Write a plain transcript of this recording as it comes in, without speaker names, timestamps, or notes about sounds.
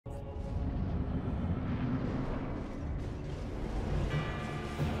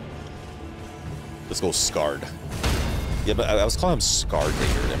Let's go Skarde. Yeah, but I was calling him Skarde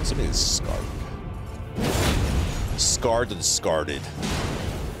here. I'm assuming it's Skarde. Skarde and Skarded.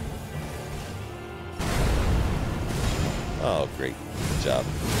 Oh, great. Good job.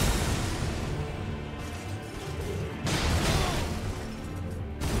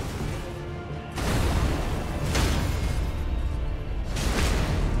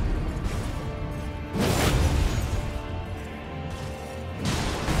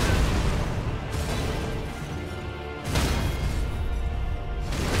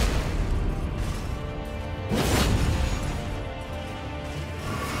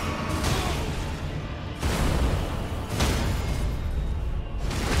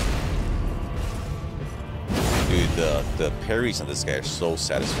 The parries on this guy are so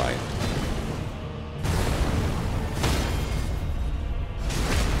satisfying.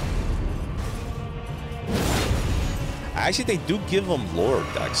 Actually, they do give him lore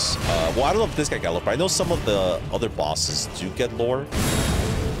decks. Well, I don't know if this guy got lore, but I know some of the other bosses do get lore.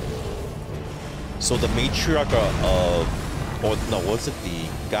 So the matriarch of, or no, was it the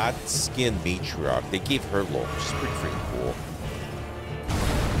Godskin matriarch? They gave her lore, which is pretty freaking cool.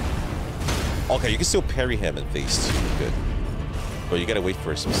 Okay, you can still parry him in phase 2. Good. But you gotta wait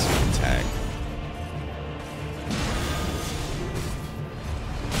for a specific attack.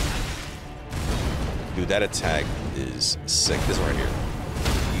 Dude, that attack is sick. This one right here.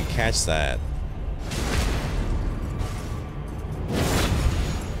 You can catch that.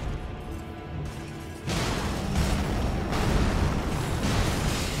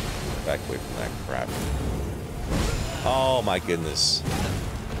 Back away from that crap. Oh my goodness.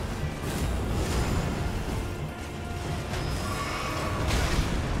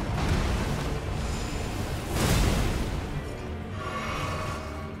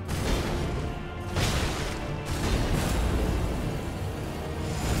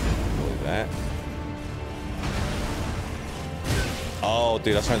 Oh,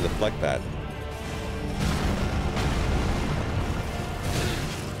 dude, I was trying to deflect that.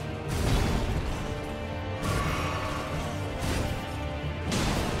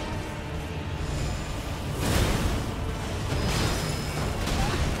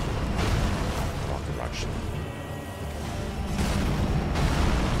 Rocket rush.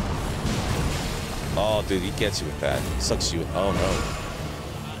 Oh, dude, he gets you with that. He sucks you with. Oh no.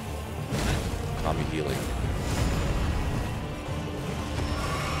 Kami healing.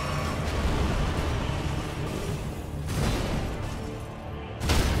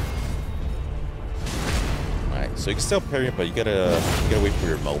 So you can still parry him, but you gotta wait for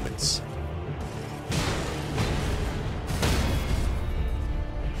your moments.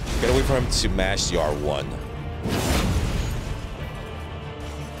 You gotta wait for him to mash the R1.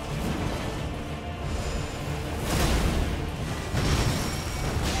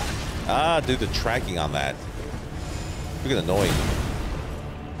 Ah, dude, the tracking on that. Freaking annoying.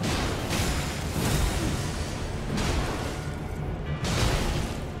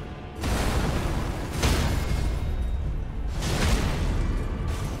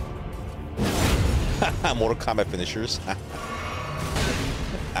 Mortal Kombat finishers.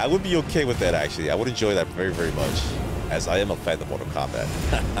 I would be okay with that, actually. I would enjoy that very, very much, as I am a fan of Mortal Kombat.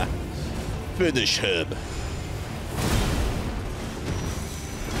 Finish him.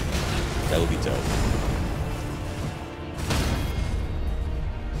 That would be dope.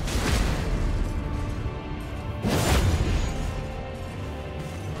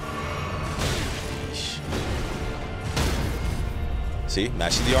 See,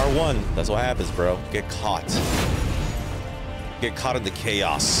 mashing the R1. That's what happens, bro. Get caught. Get caught in the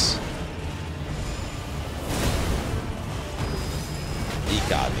chaos. He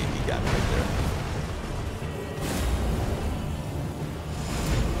got me. He got me right there.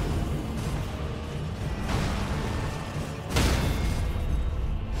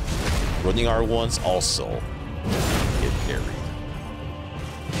 Running R1s also get carried.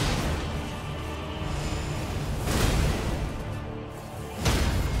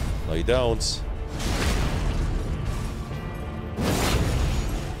 No, you don't.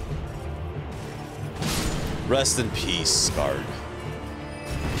 Rest in peace, Skarde.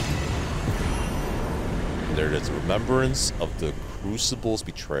 There it is. Remembrance of the Crucible's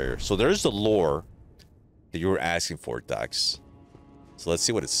betrayer. So there's the lore that you were asking for, Dex. So let's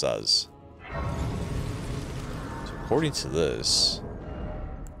see what it says. So according to this...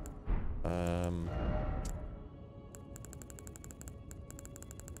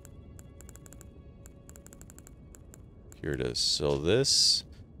 Here it is. So this,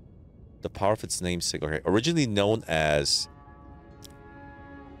 the power of its namesake. Okay, originally known as,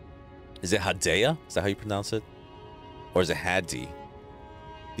 is it Hadea? Is that how you pronounce it? Or is it Hadi?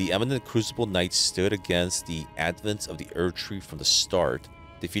 The eminent Crucible Knight stood against the advent of the Erdtree from the start.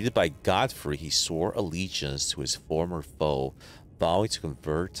 Defeated by Godfrey, he swore allegiance to his former foe, vowing to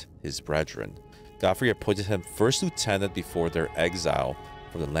convert his brethren. Godfrey appointed him first lieutenant before their exile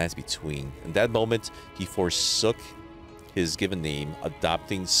from the lands between. In that moment, he forsook his given name,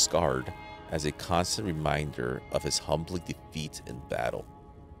 adopting Skarde as a constant reminder of his humbling defeat in battle.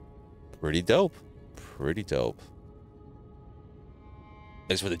 Pretty dope. Pretty dope.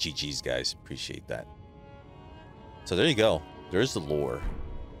 Thanks for the GGs, guys. Appreciate that. So there you go. There's the lore.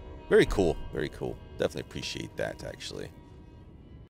 Very cool. Very cool. Definitely appreciate that, actually.